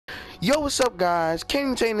Yo, what's up guys?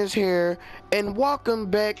 King Taylor's here and welcome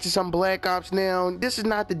back to some Black Ops. Now, this is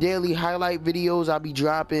not the daily highlight videos I'll be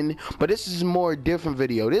dropping, but this is a more different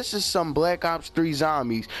video. This is some Black Ops 3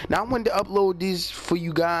 zombies. Now, I wanted to upload these for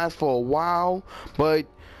you guys for a while, but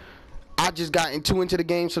I just got into the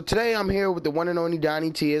game. So today I'm here with the one and only Donnie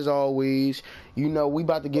T as always. You know, we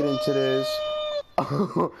about to get into this.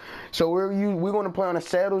 So we're going to play on the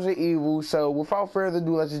Saddles of Evil. So without further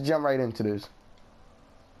ado, let's just jump right into this.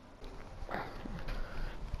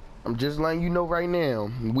 I'm just letting you know right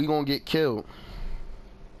now, we gonna get killed.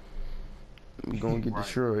 We gonna get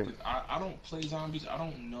destroyed. I don't play zombies. I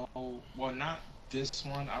don't know. Well, not this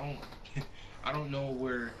one. I don't know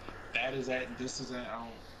where that is at. This is at.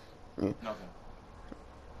 Nothing.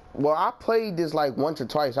 Well, I played this like once or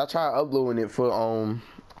twice. I tried uploading it for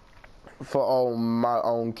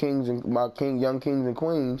my kings and young kings and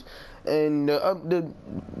queens, and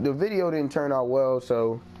the video didn't turn out well.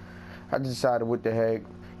 So I decided, what the heck.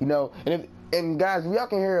 You know, and guys, if y'all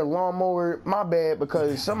can hear a lawnmower, my bad,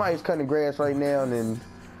 because somebody's cutting grass right now, and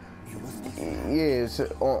yeah, it's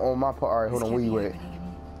on my part. All right, hold on, where you at?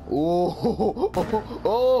 Oh,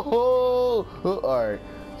 all right.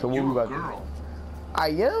 So what we about to do? I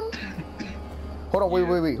am. Hold on,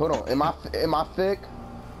 wait, hold on. Am I thick?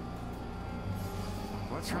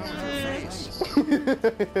 What's wrong with your face?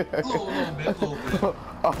 A little bit.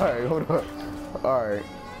 All right, hold on. All right.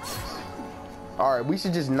 Alright, we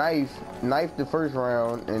should just knife the first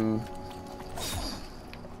round and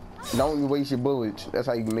don't waste your bullets. That's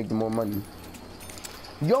how you can make the more money.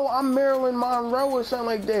 Yo, I'm Marilyn Monroe or something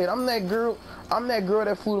like that. I'm that girl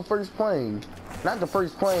that flew the first plane. Not the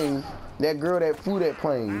first plane, that girl that flew that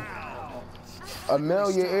plane.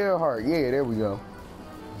 Amelia Earhart. Yeah, there we go.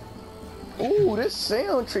 Ooh, this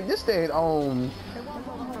soundtrack, this that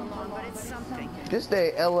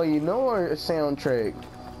Eleanor soundtrack.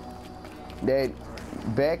 That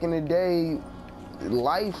back in the day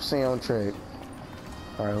life soundtrack.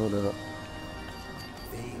 Alright, hold up.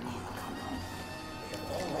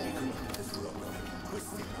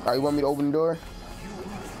 Alright, you want me to open the door?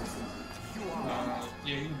 Yeah,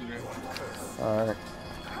 you can do that. Alright.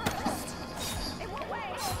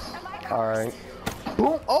 Alright.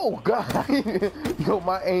 Boom! Oh god! Yo,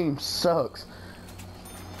 my aim sucks.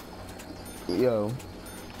 Yo.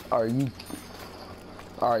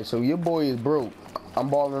 Alright, so your boy is broke. I'm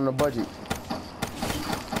balling on a budget.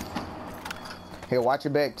 Here, watch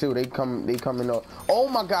your back too. They coming up. Oh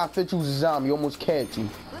my god, I thought you was a zombie. Almost catch you.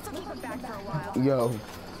 Let's keep it back for a while. Yo.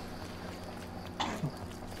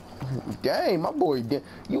 Dang, my boy.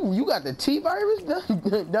 You got the T virus,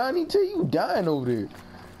 Donnie T. You dying over there.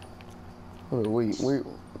 Wait.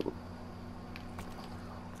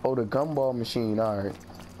 Oh, the gumball machine. Alright.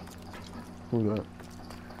 Hold up.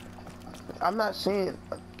 I'm not saying.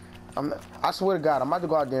 I swear to God, I'm about to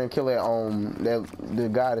go out there and kill the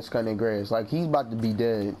guy that's cutting grass. Like, he's about to be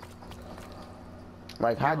dead.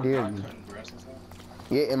 Like, how dare you?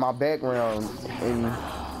 Yeah, in my background, and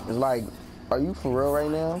it's like, are you for real right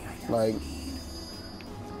now? Like,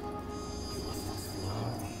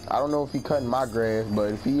 I don't know if he cutting my grass,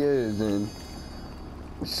 but if he is, then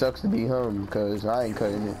it sucks to be him, because I ain't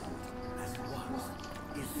cutting it.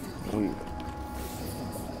 Wait.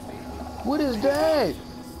 What is that?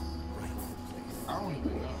 I don't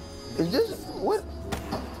even know. Is this what?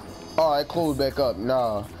 Oh, it closed back up.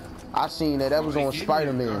 Nah, I seen that. That was on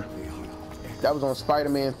Spider-Man. That was on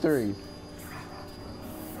Spider-Man 3.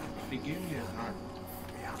 They gave me a gun.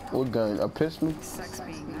 What gun? A pistol?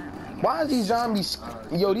 Why is these zombies?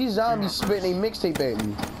 Yo, these zombies spitting a mixtape at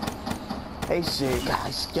me. Hey, shit,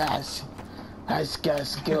 guys.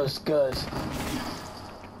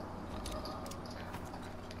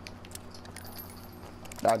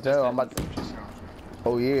 I tell, I'm about to.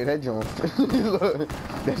 Oh yeah, that joint. Look,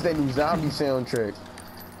 that's that new zombie soundtrack.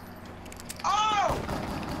 Oh!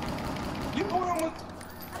 You put on with.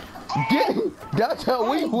 Oh! Get downtown.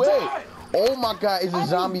 Where you at? Oh my god, it's a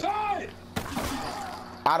zombie. Hurry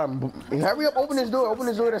up! Open this door. Open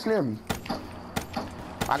this door that's near me.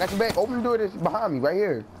 I got your back. Open the door that's behind me, right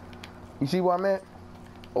here. You see where I'm at?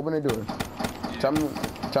 Open the door. Tell me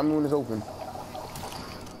when it's open.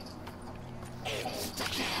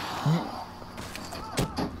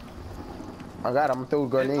 I got him. I'm gonna throw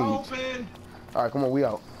grenades. Alright, come on, we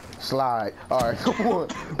out. Slide. Alright, come on.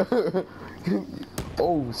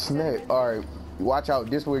 Oh, snap. Alright, watch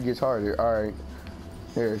out. This where it gets harder. Alright.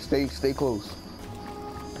 Here, stay close.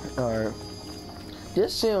 Alright.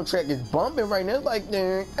 This soundtrack is bumping right now. It's like,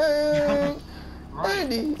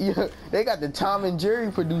 Andy. Yeah, they got the Tom and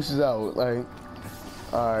Jerry producers out. Like,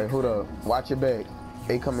 alright, hold up. Watch your back.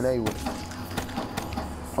 They coming A with.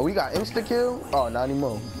 Oh, we got insta kill? Oh, not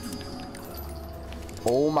anymore.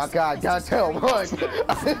 Oh my God, Dontel, run!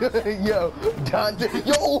 Yo, Dontel,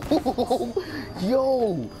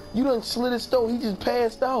 yo, you done slit his throat. He just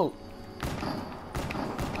passed out.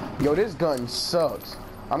 Yo, this gun sucks.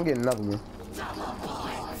 I'm getting another one.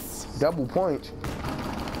 Double points.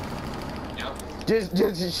 Yep.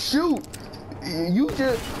 Just shoot. You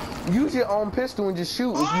just use your own pistol and just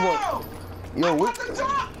shoot if you want. Yo, what?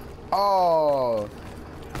 Oh.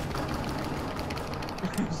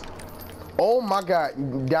 Oh my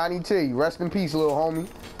God, Donnie T, rest in peace, little homie.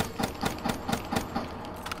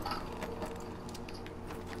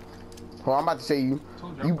 Oh, I'm about to say you.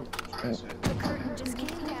 The curtain just came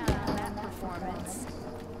down on that performance.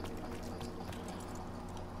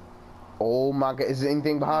 Oh my God, is there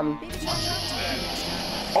anything behind me?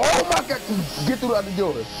 Oh my God, get through the other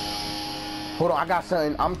door. Hold on, I got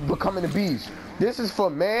something. I'm becoming a beast. This is for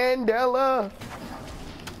Mandela.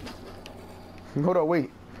 Hold on, wait.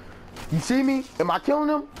 You see me? Am I killing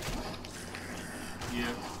him?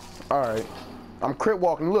 Yeah. Alright. I'm crit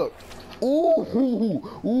walking, look.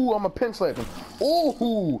 Ooh, I'm a pin slap him.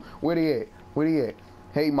 Ooh, where they at? Where they at?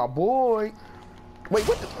 Hey, my boy. Wait,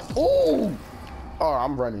 what the? Ooh. Oh,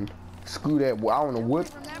 I'm running. Screw that. Well, I don't know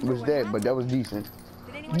what was that, but that was decent.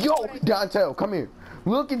 Yo, Dontel, come here.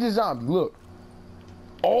 Look at the zombie, look.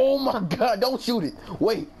 Oh my God, don't shoot it.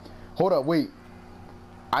 Wait, hold up, wait.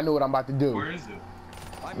 I know what I'm about to do. Where is it?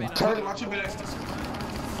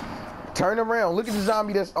 Turn around. Look at the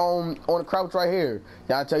zombie that's on the crouch right here.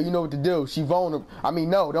 Dontel, you know what to do. She vulnerable. I mean,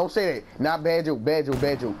 no, don't say that. Not bad joke, bad joke,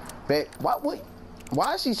 bad joke. Bad.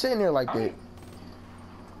 Why is she sitting there like that?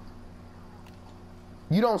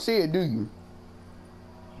 You don't see it, do you?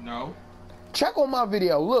 No. Check on my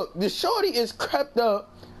video. Look, the shorty is crept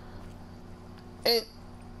up, and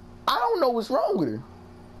I don't know what's wrong with her.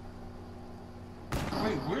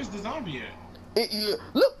 Wait, where's the zombie at?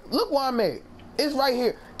 Look where I'm at. It's right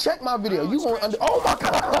here. Check my video. You going under? Oh my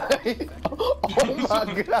God! Oh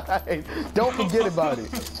my God! Don't forget about it.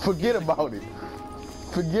 Forget about it.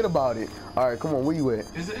 Forget about it. All right, come on. Where you at?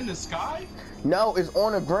 Is it in the sky? No, it's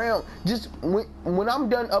on the ground. Just when I'm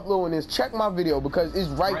done uploading this, check my video because it's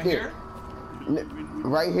right there. Here?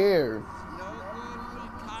 Right here.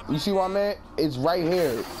 You see where I'm at? It's right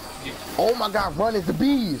here. Yeah. Oh my God, run, it's the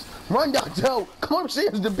bees. Run, Dontel. Come on, see,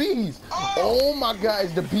 it's the bees. Oh my God,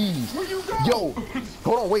 it's the bees. Where you go? Yo,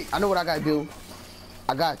 hold on, wait. I know what I gotta do.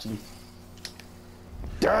 I got you.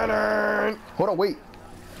 Dun-dun. Hold on, wait.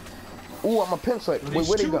 Ooh, I'm a pin slap. Wait,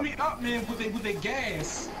 where they go? Me up, man, with their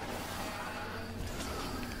gas.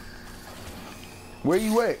 Where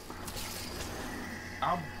you at?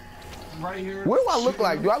 I'm right here. What do I look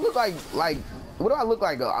like? Do I look like what do I look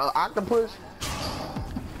like? An octopus?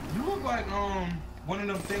 You look like one of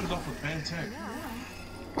them things off of Ben 10.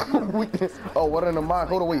 Oh, what in the mind?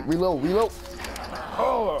 Hold on, wait, reload.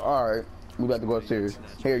 Oh, all right. We about to go upstairs.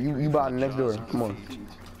 Here, you buy the next door. Come on.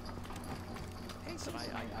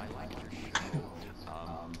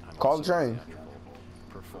 Call the train.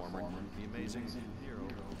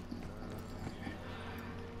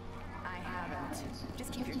 I haven't.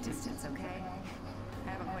 Just keep your distance, okay? I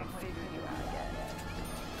haven't quite figured you out yet.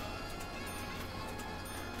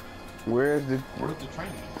 Where's the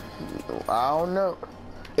train? I don't know.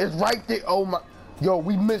 It's right there. Oh my. Yo,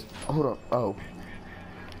 we missed. Hold on. Oh.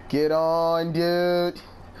 Get on, dude.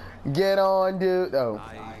 Get on, dude. Oh.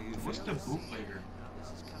 What's the bootlegger?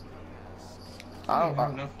 I I don't don't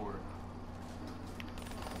have enough for it.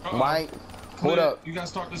 Mike, hold up. You gotta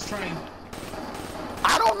start this train.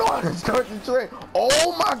 I don't know how to start the train.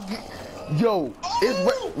 Oh my God. Yo,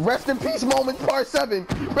 it's rest in peace moments part 7.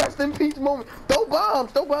 Rest in peace moment. Throw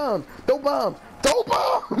bombs.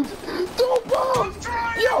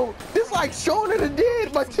 Yo, this like Shaun of the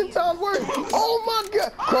Dead, but 10 times worse. Oh my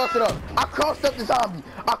God. Cross it up. I crossed up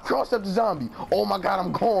the zombie. Oh my God,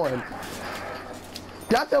 I'm gone.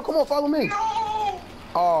 Dontel, come on, follow me. No!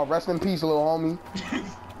 Oh, rest in peace, little homie.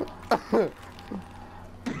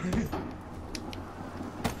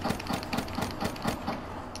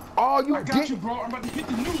 Oh, you I got you, bro. I'm about to hit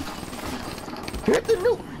the nuke. Hit the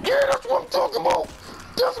nuke. Yeah, that's what I'm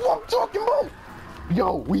talking about.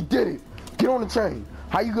 Yo, we did it. Get on the train.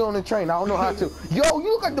 How you get on the train? I don't know how to. Yo,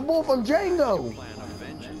 you look like the bull from Django.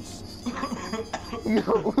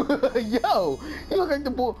 Yo, you look like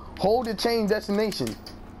the bull. Hold the chain destination.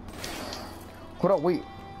 Hold up, wait.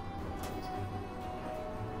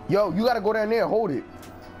 Yo, you gotta go down there. Hold it.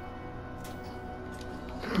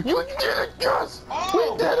 You did it, Gus! Oh. We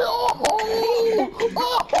did it!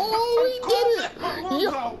 Oh, we did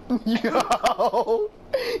it! Yo!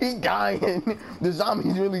 He dying. The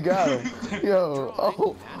zombies really got him. Yo,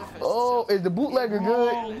 oh, is the bootlegger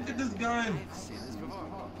good? Oh, look at this gun.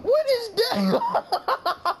 What is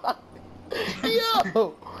that?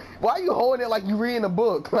 Yo, why you holding it like you reading a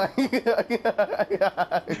book? Like,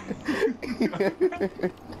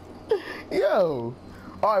 yo,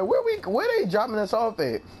 all right, where they dropping us off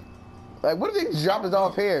at? Like, what if they drop us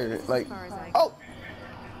off here? Like, oh,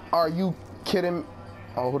 are you kidding?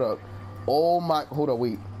 Oh, hold up. Oh my, hold up,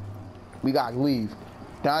 wait. We gotta leave.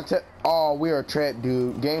 Dante, oh, we're a trap,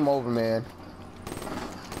 dude. Game over, man.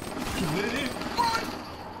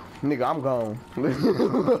 Nigga, I'm gone.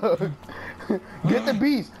 Get the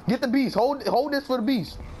beast. Get the beast. Hold this for the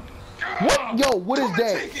beast. What? Yo, what is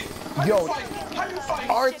that? Yo,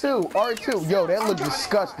 R2. Yo, that look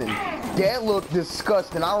disgusting. That look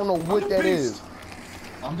disgusting. I don't know what that is.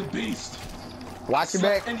 I'm the beast. Watch your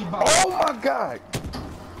back. Oh my god.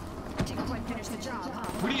 Didn't quite finish the job, huh?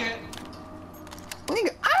 Where you at?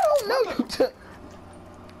 Nigga, I don't know.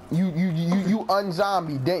 You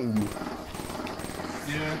unzombie, didn't you?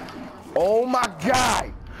 Yeah. Oh my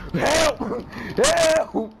god! Help!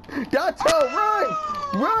 Help! Dante,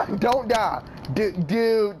 run! Don't die!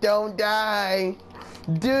 Dude, don't die!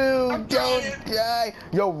 Dude, don't die!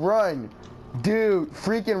 Yo, run! Dude,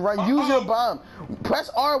 freaking run! Use your bomb! Press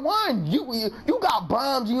R1! You got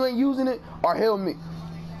bombs, you ain't using it? Or heal me!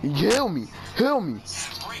 Heal me! Heal me!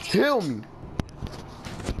 Heal me!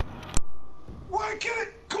 Why get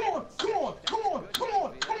it? Come on!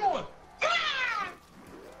 Ah!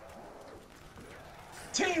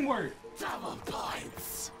 Teamwork. Double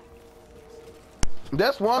points.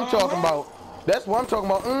 That's what I'm talking about. That's what I'm talking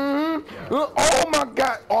about. Oh my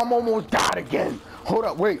god. Oh, I'm almost died again. Hold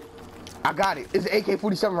up, wait. I got it. It's an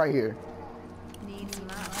AK-47 right here.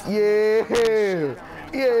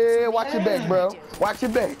 Yeah. Watch your back, bro. Watch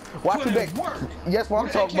your back. Watch your back. Yes, what I'm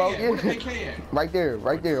talking about. Yeah. Right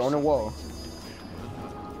there on the wall.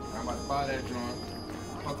 I'm about to buy that joint.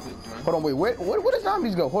 Hold on, wait. Where the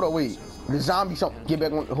zombies go? Hold on, wait. The zombie something. Get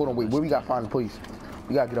back on. Hold on, wait. Where we gotta find the police?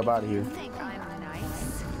 We gotta get up out of here. Think I'm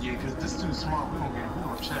nice? Yeah, cause this too smart. We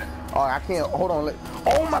gonna check. Oh, I can't. Hold on.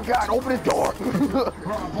 Oh my god! Open the door.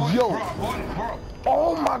 Yo.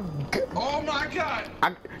 Oh my god. Oh my god.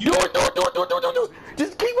 Do it.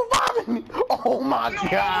 Just keep reviving. Oh my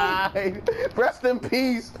god. Rest in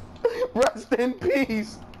peace. Rest in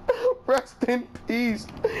peace. Rest in peace.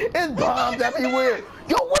 It's bombs everywhere.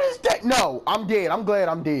 Yo, what is that? No, I'm dead. I'm glad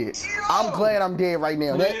I'm dead. I'm glad I'm dead right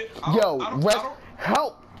now.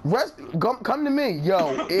 Help. Rest. Come to me.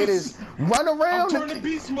 Yo, it is. Run around. I'm turning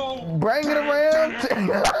beast mode. Bring it around.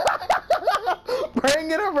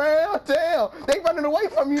 Bring it around town. They running away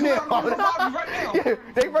from you now. Yeah,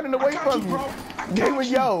 they running away from you. They were,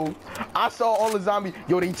 yo, I saw all the zombies.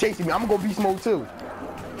 Yo, they chasing me. I'm gonna go beast mode too.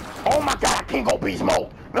 Oh my god, I can't go beast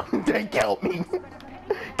mode. They killed me.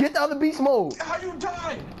 Get the other beast mode. How you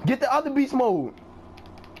die? Get the other beast mode.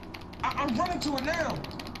 I'm running to it now.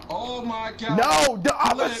 Oh my god. No, the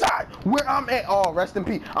other side. Where I'm at. Oh, rest in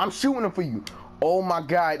peace. I'm shooting them for you. Oh my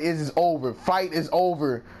god, it is over. Fight is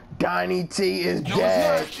over. Donnie T is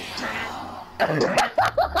dead.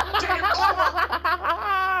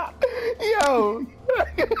 Yo.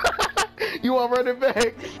 You want to run it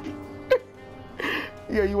back?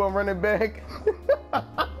 Yeah, you want to run it back?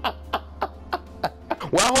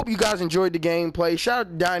 Well, I hope you guys enjoyed the gameplay. Shout out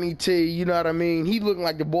to Donnie T, you know what I mean? He looking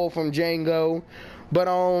like the boy from Django. But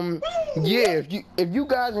yeah, if you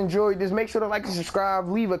guys enjoyed this, make sure to like and subscribe,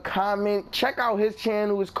 leave a comment. Check out his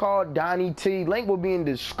channel. It's called Donnie T. Link will be in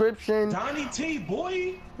the description. Donnie T,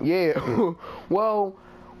 boy. Yeah. Well,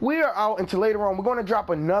 we are out until later on. We're gonna drop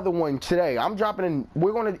another one today. I'm dropping.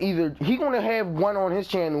 We're gonna he gonna have one on his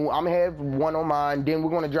channel. I'm gonna have one on mine. Then we're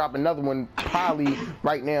gonna drop another one probably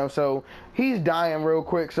right now. So he's dying real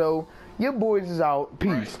quick. So your boys is out.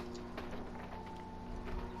 Peace. Right.